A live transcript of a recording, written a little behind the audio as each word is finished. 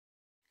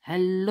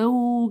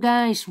Hello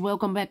guys,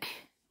 welcome back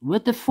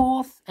with the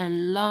fourth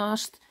and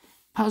last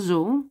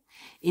puzzle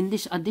in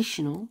this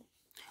additional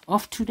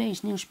of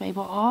today's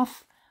newspaper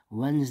of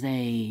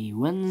Wednesday,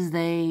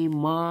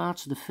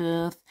 March the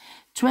 3rd,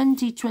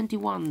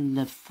 2021.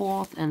 The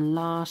fourth and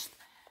last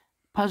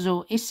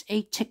puzzle is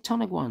a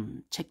tectonic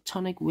one,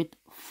 tectonic with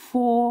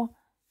 4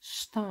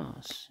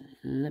 stars.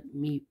 Let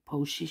me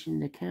position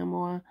the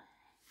camera.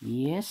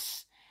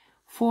 Yes,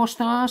 4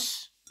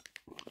 stars.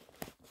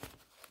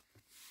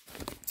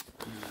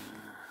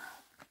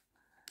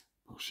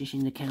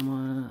 Position the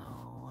camera.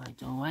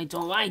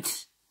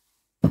 Alright.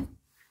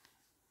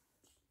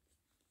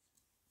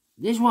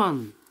 This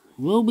one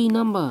will be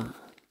number.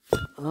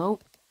 Oh.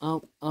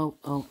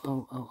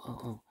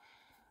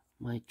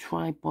 My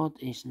tripod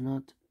is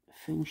not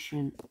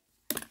function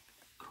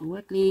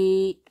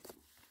correctly.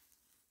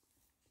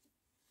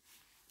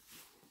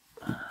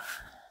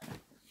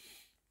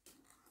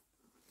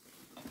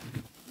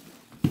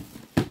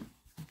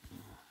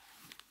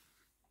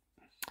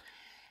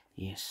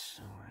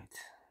 Yes, alright.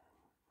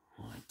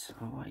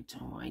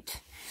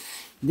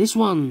 This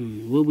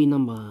one will be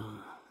number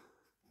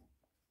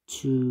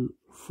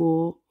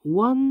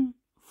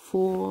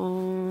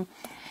 2414.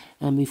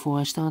 And before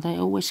I start, I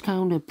always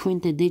count the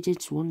printed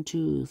digits. 1,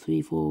 2,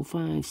 3, 4,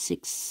 5,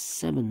 6,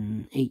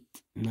 7,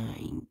 8,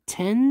 9,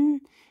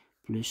 10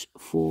 plus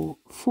 4,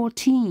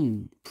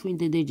 14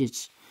 printed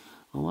digits.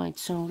 Alright,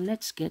 so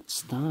let's get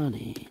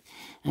started.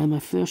 And my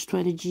first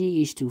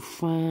strategy is to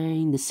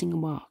find the single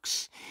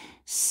box.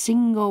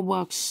 Single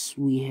box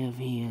we have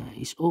here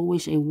is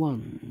always a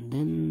 1.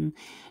 Then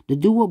the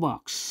dual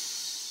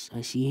box. I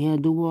see here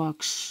dual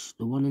box,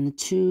 the 1 and the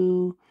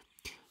 2.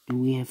 Then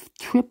we have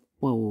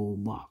triple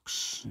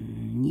box.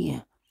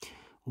 Yeah.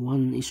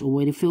 1 is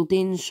already filled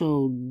in,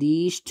 so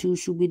these 2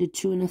 should be the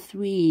 2 and the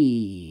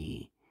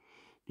 3.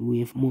 Do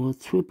we have more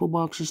triple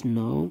boxes?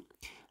 No.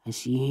 I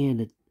see here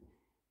the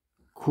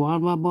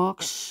quadra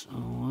box.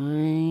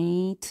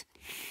 Alright.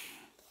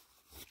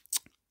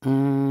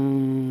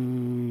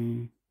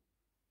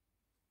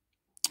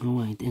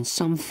 Alright, and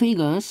some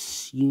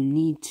figures you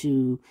need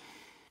to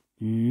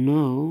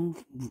know.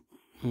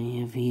 I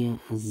have here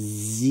a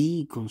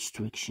Z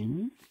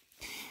construction,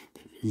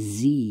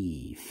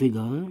 Z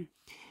figure,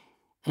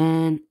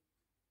 and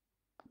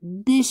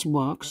this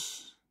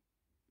box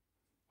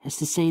has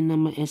the same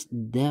number as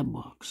that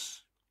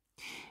box,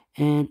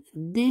 and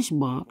this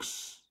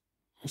box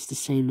has the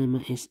same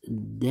number as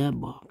that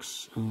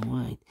box.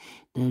 Alright,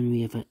 then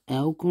we have an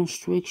L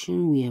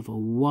construction, we have a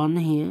 1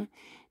 here.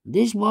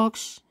 This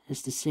box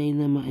has the same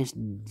number as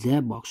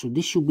that box, so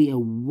this should be a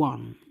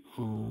 1.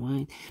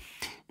 Alright,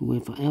 we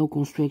have an L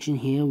construction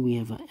here, we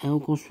have an L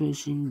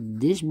construction.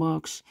 This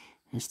box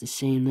has the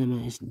same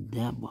number as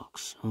that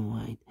box.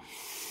 Alright,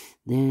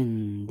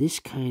 then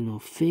this kind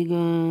of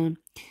figure,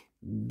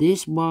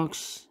 this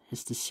box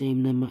has the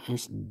same number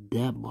as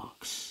that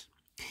box.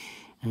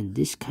 And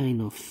this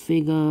kind of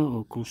figure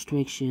or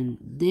construction,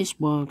 this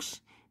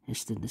box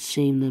has the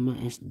same number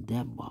as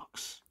that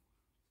box.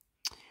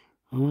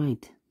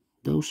 Alright,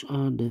 those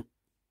are the...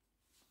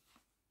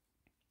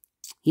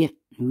 Yeah,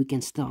 we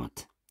can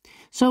start.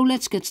 So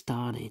let's get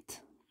started.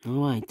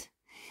 Alright,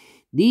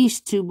 these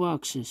 2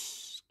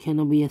 boxes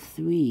cannot be a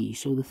 3,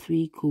 so the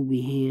 3 could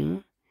be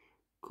here,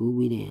 could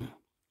be there.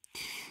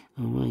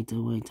 Alright.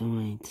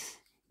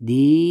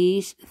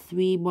 These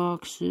 3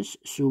 boxes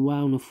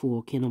surround the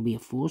 4 cannot be a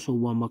 4, so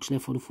 1 box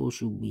left for the 4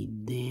 should be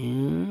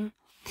there.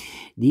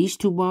 These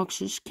 2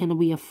 boxes cannot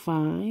be a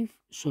 5,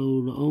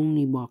 so the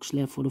only box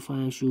left for the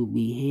 5 should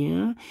be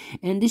here.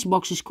 And this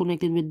box is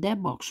connected with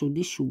that box, so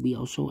this should be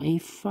also a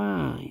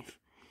 5.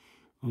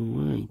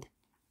 Alright.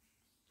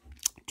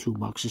 2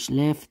 boxes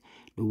left,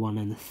 the 1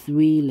 and the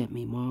 3, let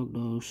me mark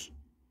those.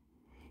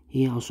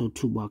 Here also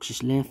 2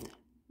 boxes left,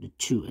 the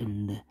 2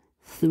 and the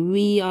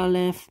 3 are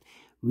left.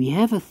 We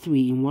have a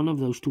 3 in one of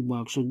those 2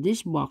 boxes, so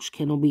this box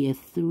cannot be a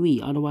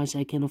 3, otherwise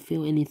I cannot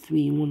fill any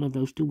 3 in one of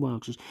those 2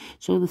 boxes.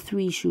 So the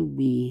 3 should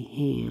be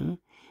here,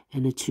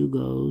 and the 2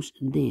 goes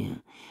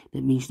there.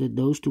 That means that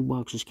those 2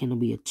 boxes cannot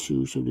be a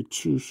 2, so the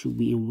 2 should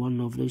be in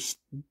one of these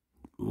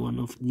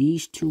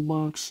 2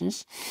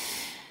 boxes.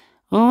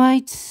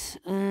 Alright,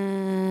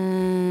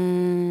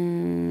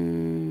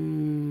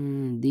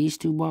 these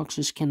 2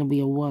 boxes cannot be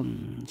a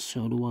 1,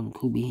 so the 1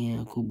 could be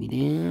here, could be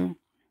there.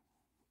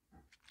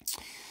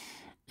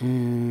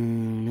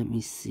 Let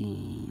me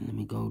see, let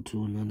me go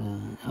to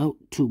another.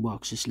 2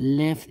 boxes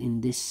left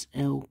in this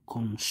L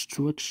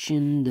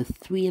construction, the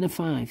 3 and a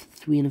 5,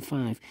 3 and a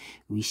 5.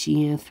 We see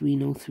here 3,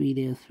 no 3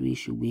 there, 3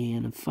 should be here,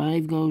 and a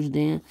 5 goes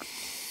there.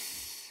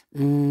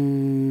 Yeah.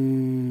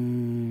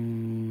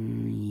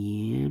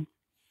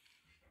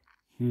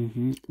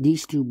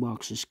 These 2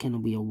 boxes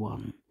cannot be a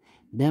 1.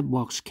 That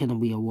box cannot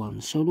be a 1,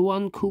 so the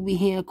 1 could be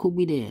here, could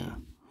be there.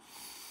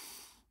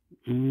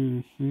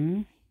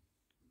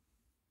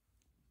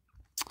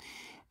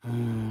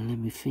 Let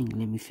me think.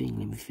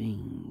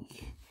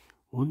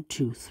 1,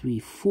 2, 3,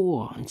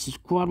 4. It's a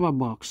quadra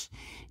box.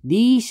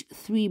 These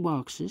 3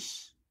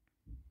 boxes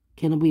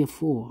cannot be a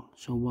 4.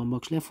 So 1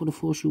 box left for the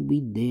 4 should be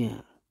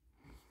there.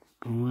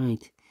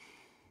 Alright.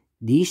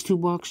 These 2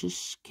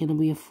 boxes cannot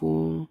be a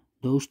 4.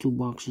 Those 2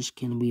 boxes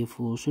cannot be a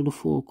 4. So the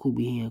 4 could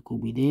be here,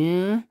 could be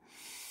there.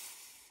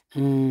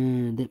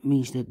 And that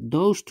means that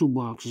those 2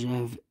 boxes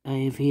I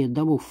have here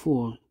double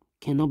 4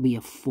 cannot be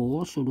a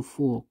 4. So the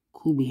 4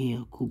 could be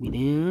here, could be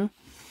there.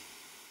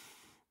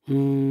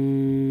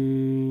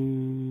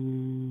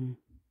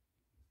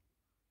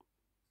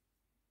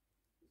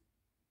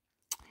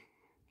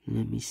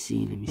 Let me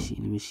see.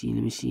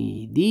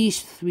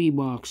 These 3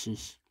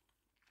 boxes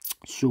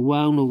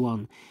surround the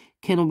 1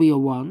 cannot be a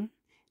 1.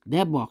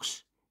 That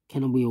box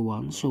cannot be a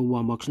 1. So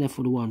 1 box left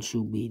for the 1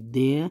 should be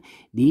there.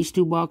 These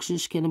 2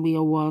 boxes cannot be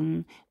a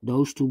 1.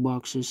 Those 2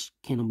 boxes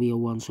cannot be a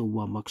 1. So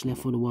 1 box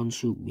left for the 1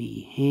 should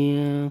be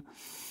here.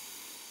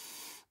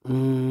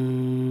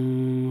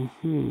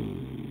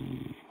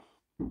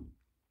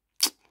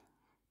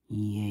 Yeah.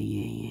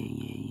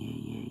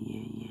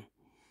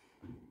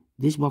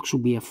 This box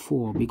should be a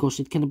 4 because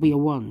it cannot be a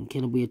 1,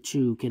 cannot be a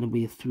 2, cannot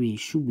be a 3,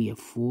 should be a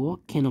 4,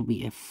 cannot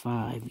be a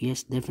 5.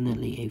 Yes,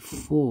 definitely a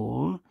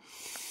 4.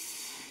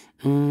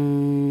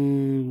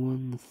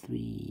 1,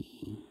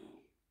 3.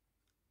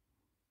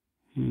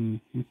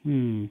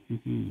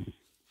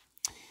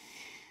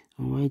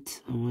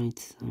 Alright. 1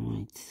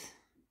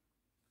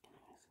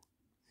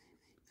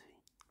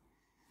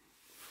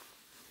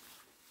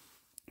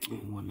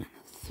 and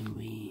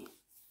 3.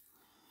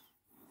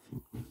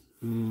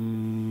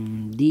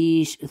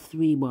 These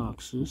 3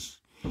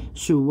 boxes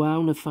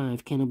surround a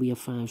 5 cannot be a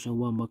 5, so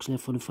 1 box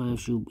left for the 5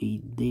 should be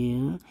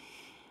there.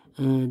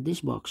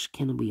 This box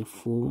cannot be a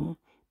 4.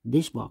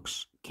 This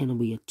box cannot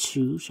be a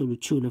 2, so the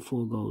 2 and the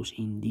 4 goes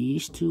in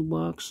these 2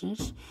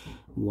 boxes.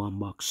 1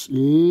 box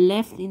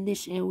left in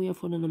this area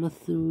for the number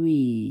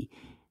 3.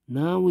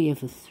 Now we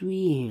have a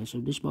 3 here,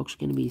 so this box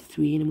cannot be a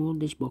 3 anymore.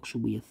 This box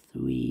should be a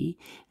 3,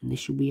 and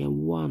this should be a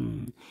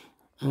 1.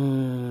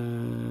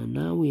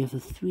 Now we have a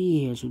 3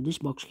 here, so this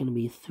box cannot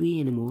be a 3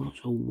 anymore.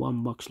 So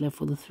 1 box left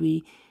for the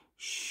 3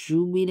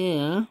 should be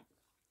there.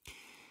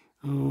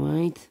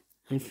 Alright,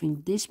 I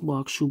think this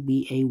box should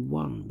be a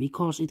 1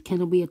 because it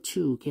cannot be a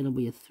 2, cannot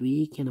be a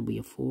 3, cannot be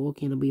a 4,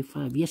 cannot be a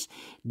 5. Yes,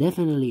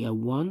 definitely a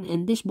 1.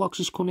 And this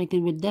box is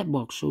connected with that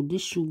box, so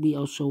this should be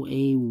also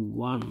a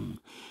 1.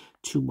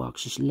 2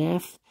 boxes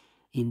left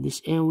in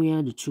this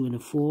area, the 2 and the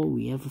 4.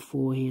 We have a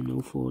 4 here, no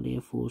 4 there,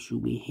 4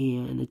 should be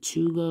here, and the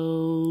 2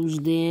 goes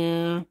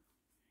there.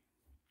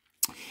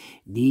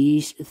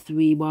 These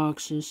 3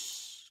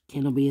 boxes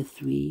cannot be a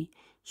 3,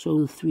 so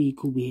the 3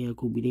 could be here,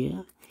 could be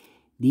there.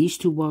 These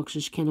 2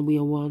 boxes cannot be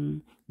a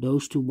 1.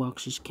 Those 2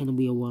 boxes cannot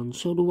be a 1.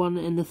 So the 1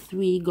 and the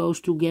 3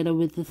 goes together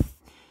with the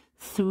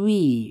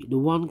 3. The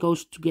 1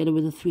 goes together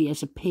with the 3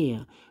 as a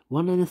pair.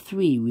 1 and a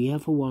 3. We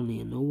have a 1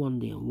 here, no 1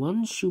 there.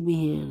 1 should be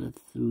here, and the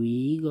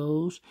 3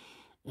 goes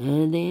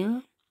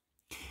there.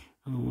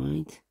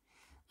 Alright.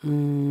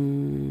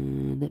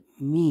 That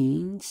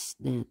means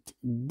that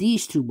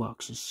these 2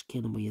 boxes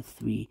cannot be a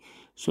 3.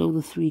 So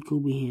the 3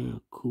 could be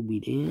here, could be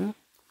there.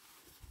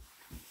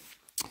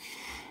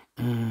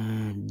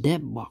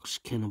 That box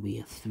cannot be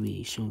a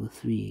 3, so the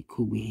 3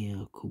 could be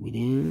here, could be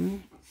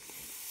there.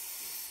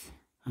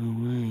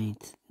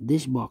 Alright,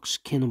 this box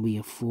cannot be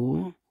a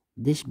 4.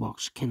 This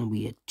box cannot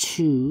be a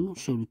 2,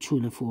 so the 2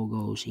 and the 4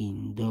 goes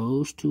in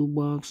those 2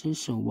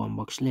 boxes. So 1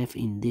 box left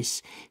in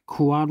this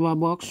quadra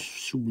box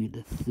should be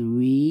the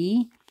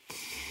 3.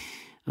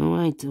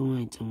 Alright.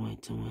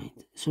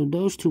 So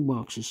those 2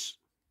 boxes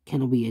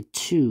cannot be a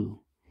 2.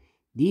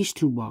 These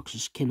 2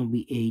 boxes cannot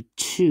be a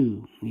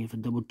 2. We have a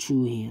double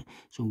 2 here.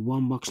 So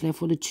 1 box left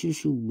for the 2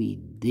 should be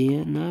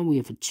there. Now we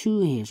have a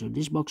 2 here. So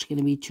this box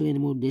cannot be a 2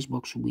 anymore. This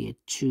box should be a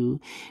 2.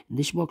 And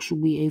this box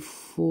should be a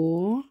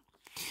 4.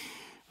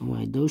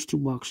 Alright, those 2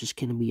 boxes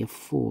cannot be a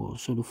 4.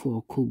 So the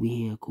 4 could be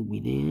here, could be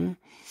there.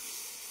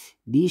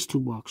 These 2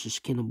 boxes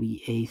cannot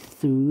be a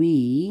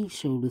 3.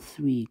 So the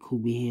 3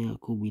 could be here,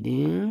 could be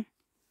there.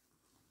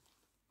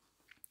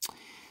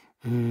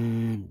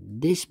 And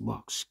this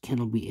box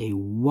cannot be a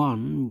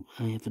 1.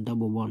 I have a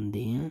double 1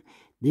 there.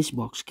 This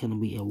box cannot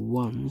be a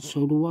 1.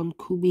 So the 1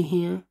 could be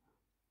here,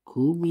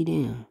 could be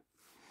there.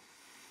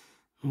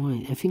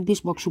 Alright, I think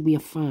this box should be a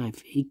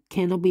 5. It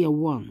cannot be a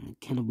 1. It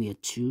cannot be a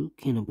 2.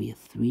 Cannot be a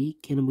 3.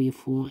 Cannot be a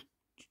 4.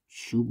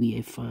 Should be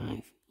a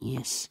 5.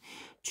 Yes.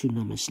 2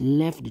 numbers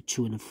left. The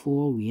 2 and the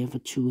 4. We have a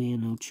 2 here,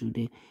 no 2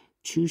 there.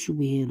 2 should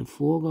be here and the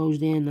 4 goes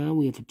there. Now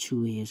we have a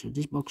 2 here. So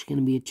this box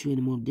cannot be a 2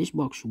 anymore. This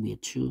box should be a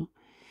 2.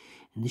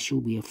 And this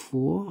should be a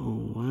 4.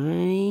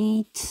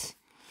 Alright.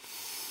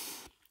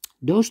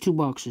 Those 2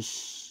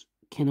 boxes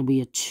cannot be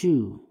a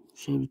 2.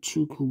 So the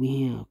 2 could be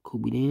here,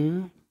 could be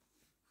there.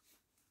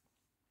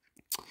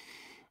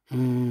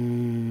 Alright.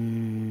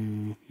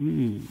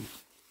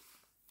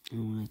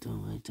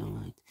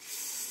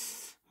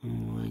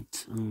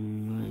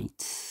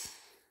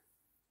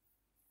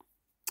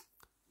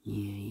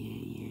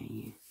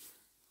 Yeah.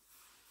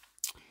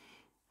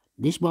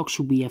 This box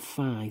should be a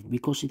 5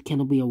 because it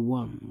cannot be a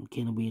 1,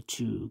 cannot be a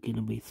 2,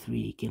 cannot be a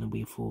 3, cannot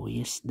be a 4.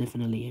 Yes,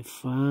 definitely a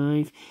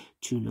 5.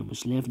 2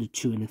 numbers left, the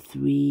 2 and the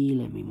 3.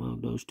 Let me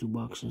mark those 2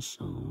 boxes.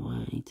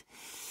 Alright.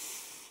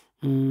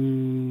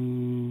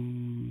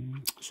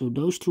 So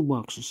those 2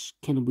 boxes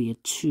cannot be a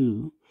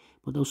 2,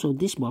 but also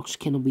this box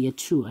cannot be a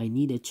 2. I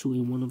need a 2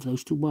 in one of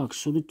those 2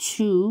 boxes. So the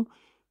 2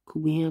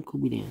 could be here,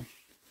 could be there.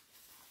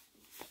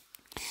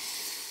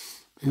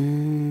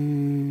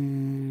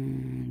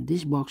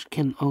 This box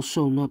can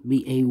also not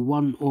be a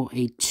 1 or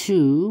a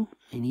 2.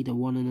 I need a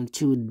 1 and a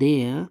 2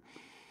 there.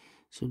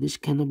 So this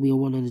cannot be a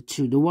 1 and a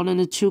 2. The 1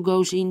 and the 2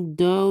 goes in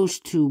those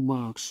 2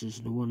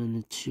 boxes. The 1 and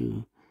the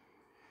 2.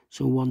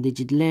 So 1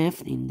 digit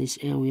left in this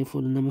area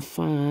for the number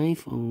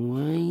 5.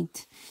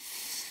 Alright.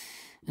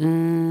 Yeah.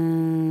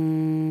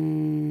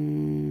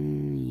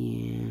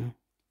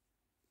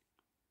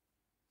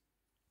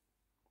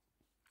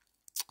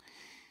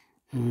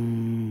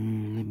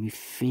 Let me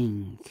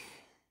think.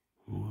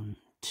 1,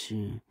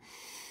 2.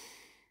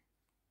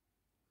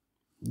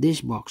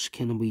 This box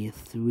cannot be a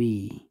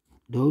 3.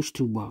 Those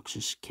 2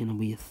 boxes cannot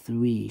be a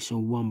 3. So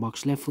 1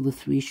 box left for the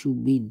 3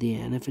 should be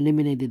there. And I've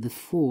eliminated the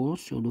 4.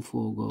 So the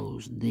 4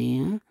 goes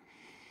there.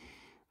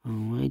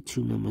 Alright,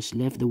 2 numbers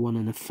left. The 1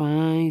 and the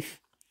 5.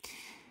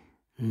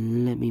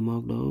 Let me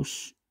mark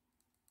those.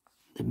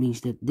 That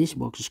means that this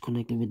box is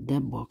connected with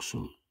that box.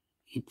 So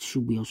it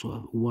should be also a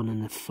 1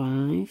 and a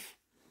 5.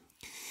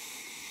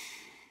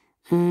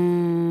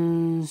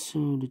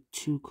 So the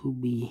 2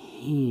 could be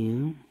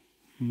here.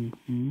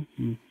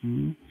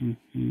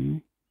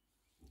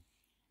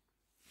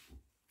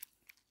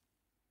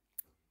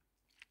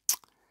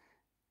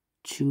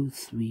 2,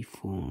 3,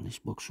 4. This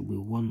box should be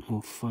 1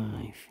 or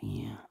 5.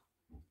 Yeah.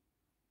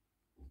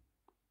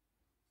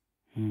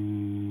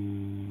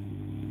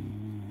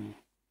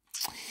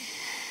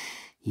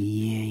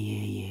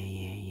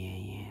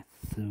 Yeah.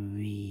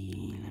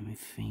 3. Let me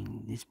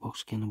think. This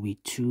box cannot be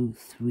 2,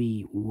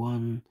 3,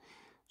 1.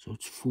 So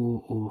it's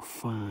 4 or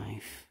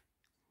 5.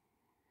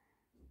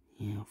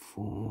 Yeah,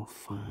 4 or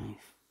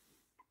 5.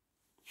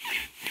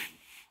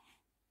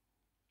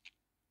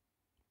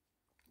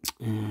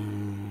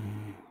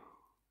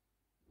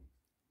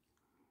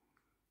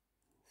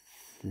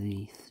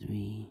 3,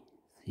 3.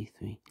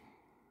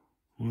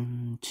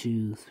 1,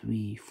 2,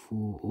 3,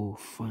 4 or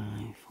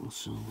 5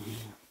 also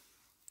here.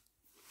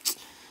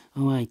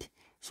 Alright,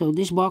 so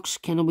this box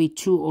cannot be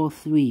 2 or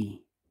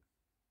 3.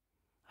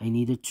 I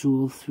need a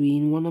 2 or 3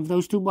 in one of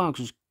those 2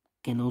 boxes.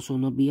 Can also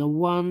not be a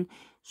 1.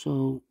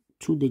 So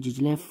 2 digits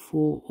left,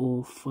 4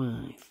 or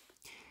 5.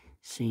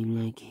 Same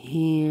like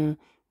here.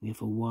 We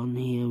have a 1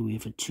 here, we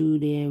have a 2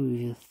 there,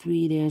 we have a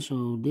 3 there.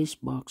 So this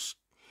box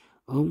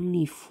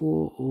only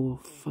 4 or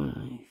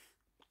 5.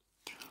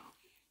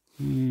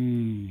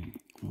 1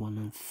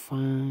 and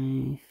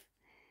 5.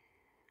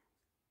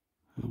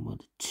 How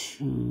about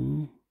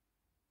 2?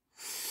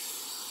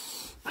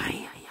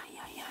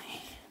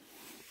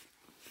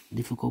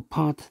 Difficult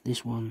part,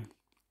 this one.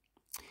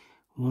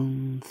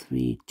 1,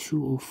 3,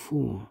 2 or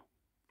 4.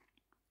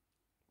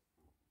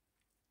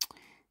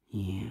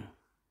 Yeah.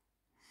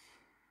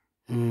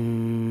 4.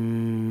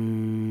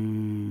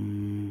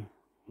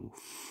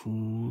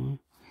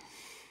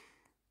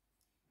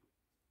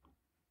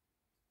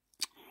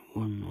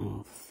 1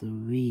 or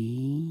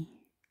 3.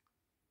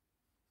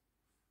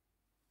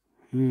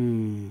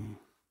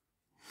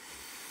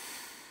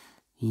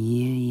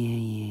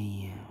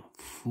 Yeah.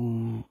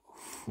 4,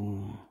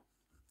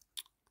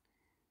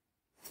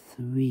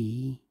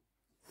 3.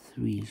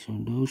 So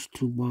those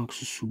 2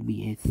 boxes should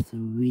be a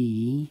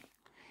 3.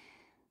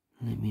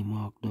 Let me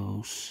mark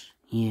those.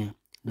 Yeah,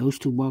 those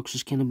 2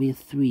 boxes cannot be a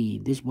 3.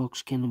 This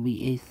box cannot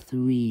be a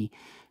 3.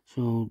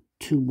 So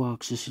 2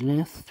 boxes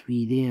left.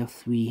 3 there,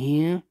 3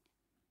 here.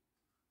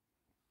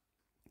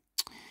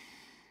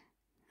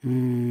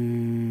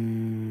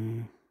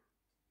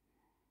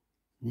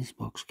 This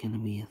box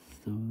cannot be a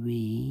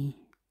 3.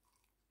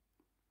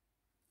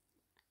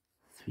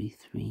 3.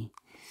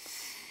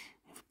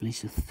 If I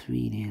place a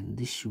 3 there,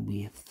 this should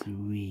be a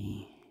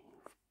 3.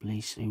 If I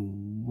place a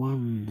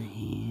 1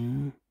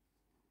 here,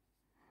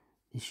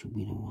 this should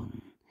be the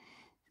 1.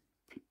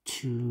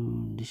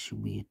 2, this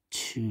should be a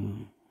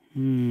 2.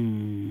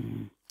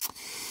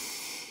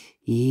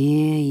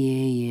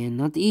 Yeah.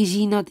 Not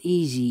easy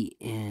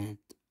at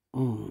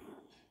all.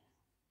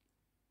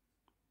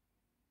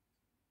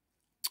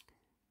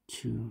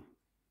 2,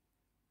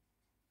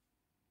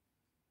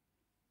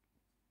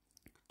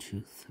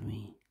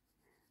 3.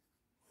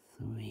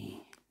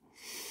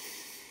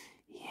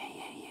 Yeah.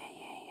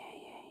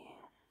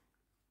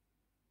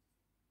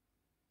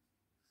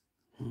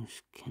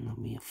 This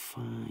cannot be a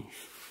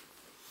 5.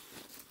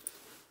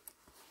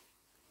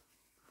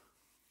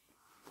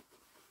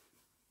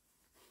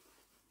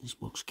 This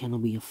box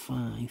cannot be a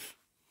 5.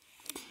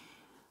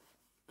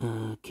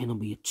 Cannot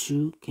be a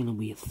 2. Cannot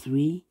be a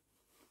 3.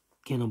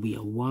 Cannot be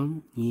a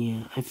 1.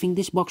 Yeah, I think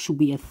this box should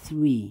be a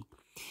 3.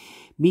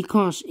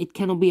 Because it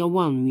cannot be a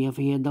 1. We have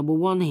here double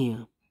 1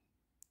 here.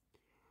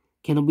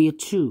 Cannot be a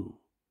 2.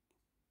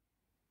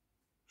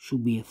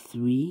 should be a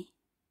 3.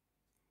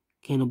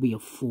 Cannot be a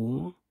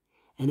 4.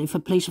 And if I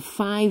place a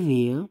 5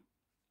 here,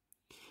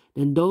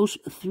 then those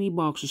 3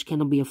 boxes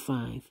cannot be a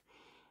 5.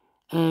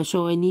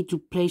 So I need to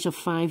place a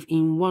 5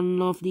 in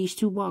one of these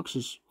 2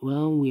 boxes.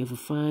 Well, we have a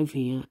 5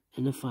 here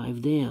and a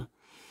 5 there.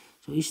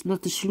 So it's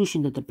not the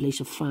solution that I place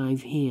a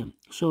 5 here.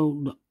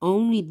 So the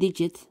only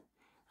digit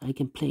I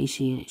can place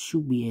here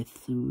should be a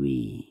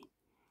 3.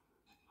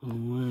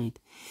 Alright.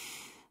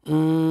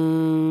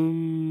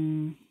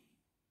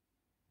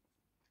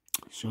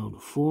 So the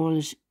 4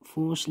 is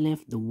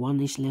left, the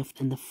 1 is left,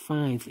 and the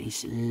 5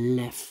 is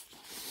left.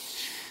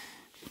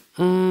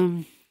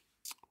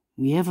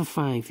 We have a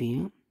 5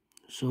 here.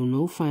 So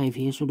no 5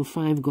 here. So the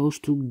 5 goes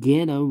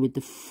together with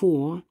the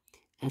 4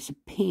 as a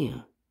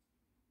pair.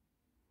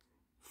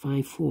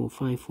 5, 4,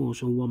 5, 4.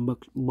 So 1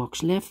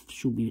 box left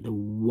should be the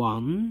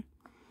 1.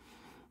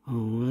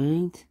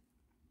 Alright.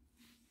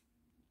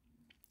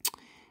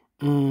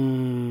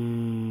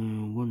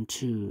 1,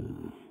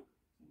 2.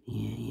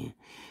 Yeah.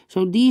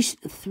 So these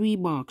 3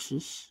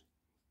 boxes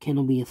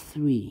cannot be a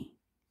 3.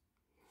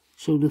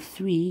 So the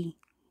 3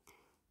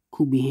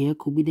 could be here,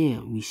 could be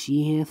there. We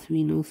see here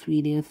 3, no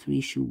 3 there.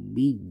 3 should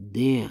be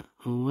there.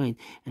 Alright.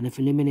 And I've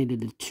eliminated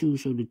the 2,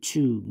 so the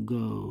 2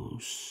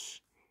 goes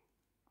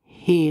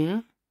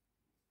here.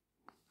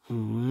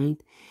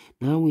 Alright.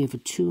 Now we have a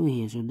 2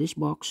 here. So this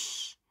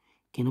box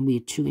cannot be a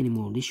 2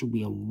 anymore. This should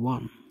be a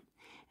 1.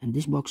 And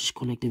this box is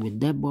connected with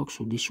that box,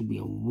 so this should be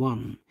a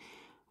 1.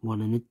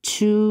 1 and a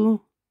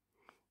 2.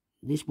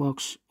 This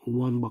box,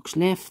 1 box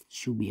left,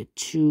 should be a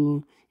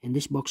 2. And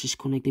this box is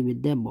connected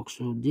with that box,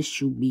 so this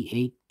should be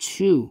a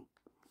 2.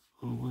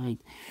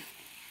 Alright.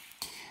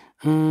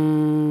 Yeah.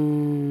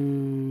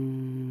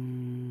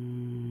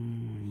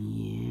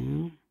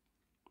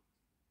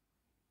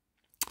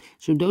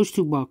 So those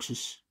 2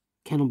 boxes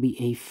cannot be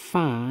a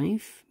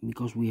 5,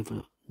 because we have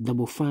a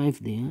double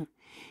 5 there.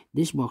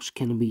 This box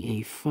cannot be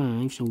a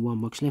 5, so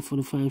 1 box left for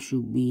the 5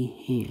 should be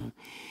here.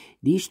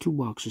 These 2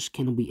 boxes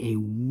cannot be a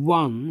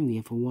 1. We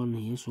have a 1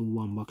 here, so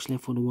 1 box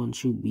left for the 1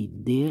 should be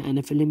there. And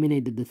I've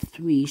eliminated the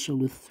 3, so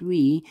the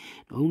 3,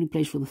 the only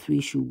place for the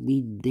 3 should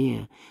be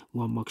there.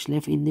 1 box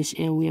left in this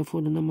area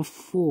for the number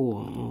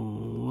 4.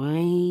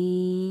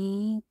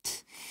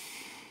 Alright.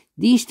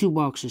 These 2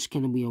 boxes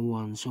cannot be a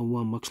 1, so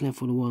 1 box left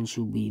for the 1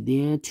 should be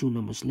there. 2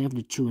 numbers left,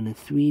 the 2 and the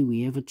 3.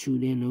 We have a 2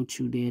 there, no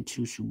 2 there.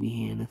 2 should be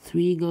here, and the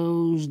 3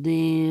 goes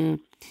there.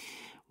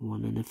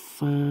 1 and a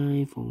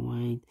 5,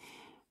 alright.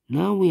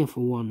 Now we have a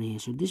 1 here,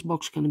 so this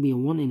box cannot be a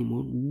 1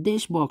 anymore.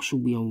 This box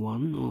should be a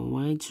 1,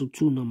 alright. So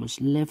 2 numbers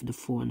left, the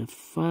 4 and the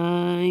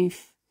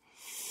 5.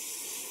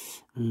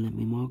 Let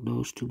me mark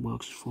those 2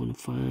 boxes, 4 and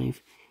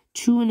 5.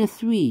 2 and a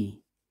 3.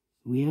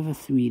 We have a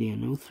 3 there,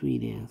 no 3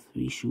 there.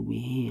 3 should be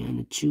here, and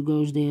the 2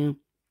 goes there.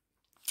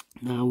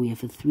 Now we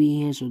have a 3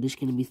 here, so this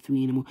cannot be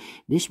 3 anymore.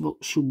 This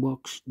box should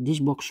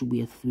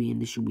be a 3,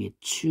 and this should be a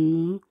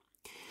 2.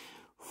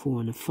 4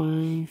 and a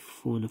 5,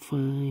 4 and a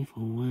 5,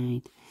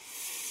 alright.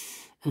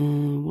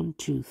 1,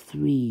 2,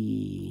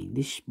 3.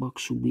 This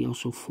box should be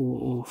also 4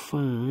 or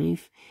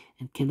 5,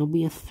 and cannot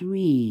be a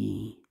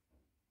 3.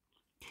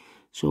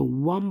 So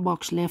 1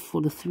 box left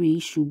for the 3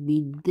 should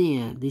be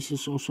there. This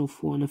is also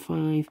 4 and a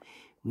 5.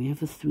 We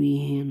have a 3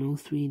 here, no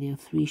 3 there.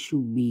 3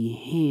 should be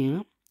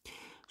here.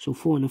 So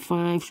 4 and a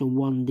 5, so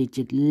 1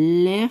 digit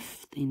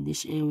left in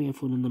this area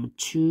for the number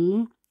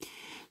 2.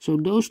 So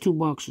those 2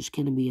 boxes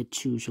cannot be a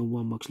 2, so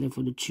 1 box left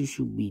for the 2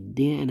 should be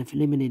there. And I've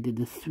eliminated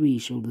the 3,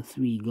 so the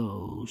 3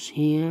 goes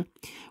here.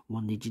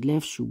 1 digit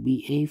left should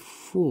be a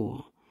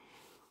 4.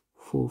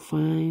 4,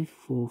 5,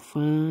 4,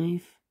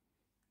 5,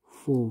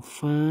 4,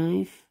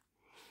 5.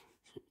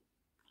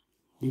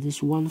 This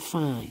is 1,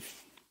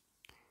 5.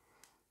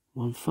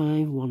 1,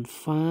 5, 1,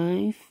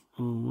 5.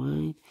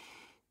 Alright.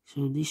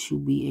 So this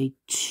should be a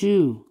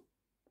 2.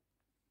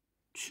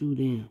 2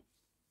 there.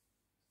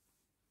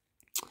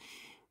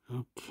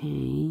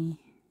 Okay.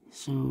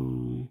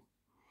 So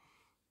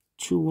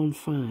 2, 1,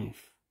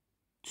 5.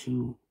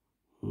 2,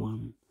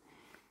 1.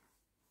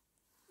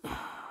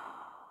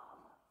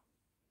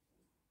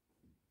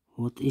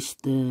 What is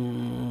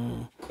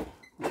the...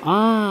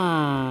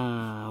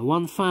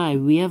 1,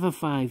 5. We have a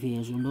 5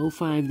 here, so no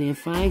 5 there.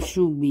 5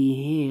 should be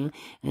here,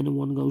 and the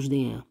 1 goes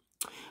there.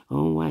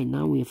 Alright,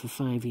 now we have a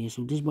 5 here,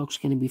 so this box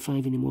cannot be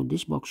 5 anymore.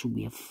 This box should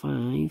be a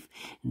 5,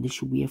 and this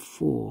should be a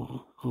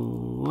 4.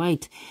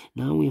 Alright,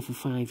 now we have a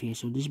 5 here,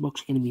 so this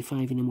box cannot be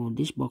 5 anymore.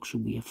 This box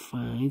should be a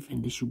 5,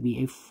 and this should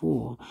be a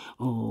 4.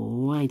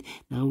 Alright,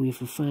 now we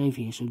have a 5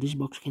 here, so this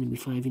box cannot be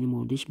 5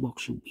 anymore. This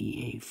box should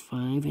be a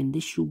 5, and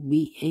this should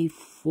be a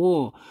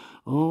 4.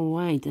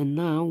 Alright, and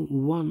now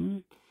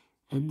 1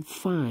 and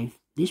 5.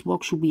 This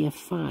box should be a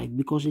 5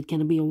 because it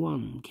cannot be a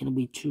 1, cannot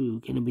be 2,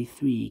 cannot be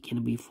 3,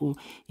 cannot be 4.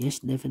 Yes,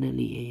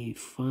 definitely a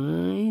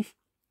 5.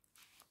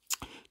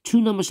 2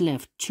 numbers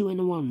left, 2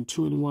 and a 1,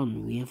 2 and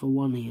 1. We have a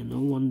 1 here,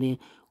 no 1 there.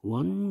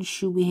 1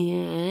 should be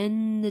here,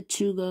 and the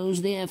 2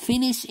 goes there.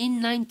 Finish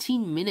in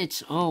 19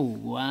 minutes.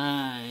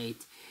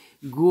 Alright.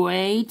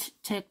 Great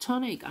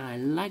Tectonic. I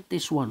like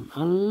this one.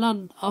 A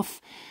lot of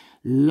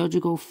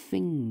logical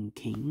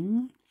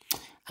thinking.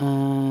 I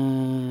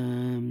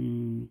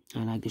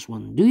like this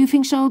one. Do you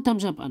think so?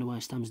 Thumbs up,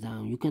 otherwise thumbs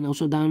down. You can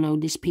also download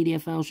this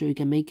PDF file so you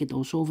can make it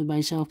or solve it by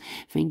yourself.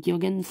 Thank you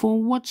again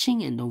for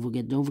watching, and don't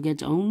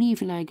forget, only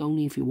if you like,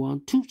 only if you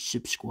want, to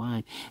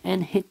subscribe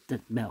and hit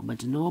that bell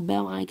button or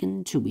bell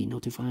icon to be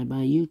notified by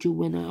YouTube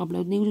when I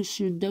upload new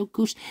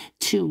Sudokus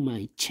to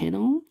my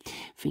channel.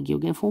 Thank you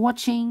again for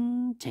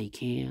watching. Take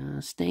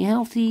care, stay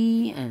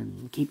healthy,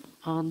 and keep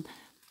on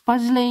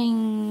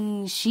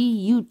puzzling. See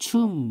you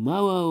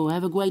tomorrow.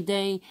 Have a great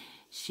day.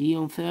 See you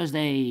on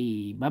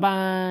Thursday. Bye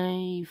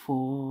bye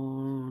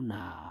for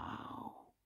now.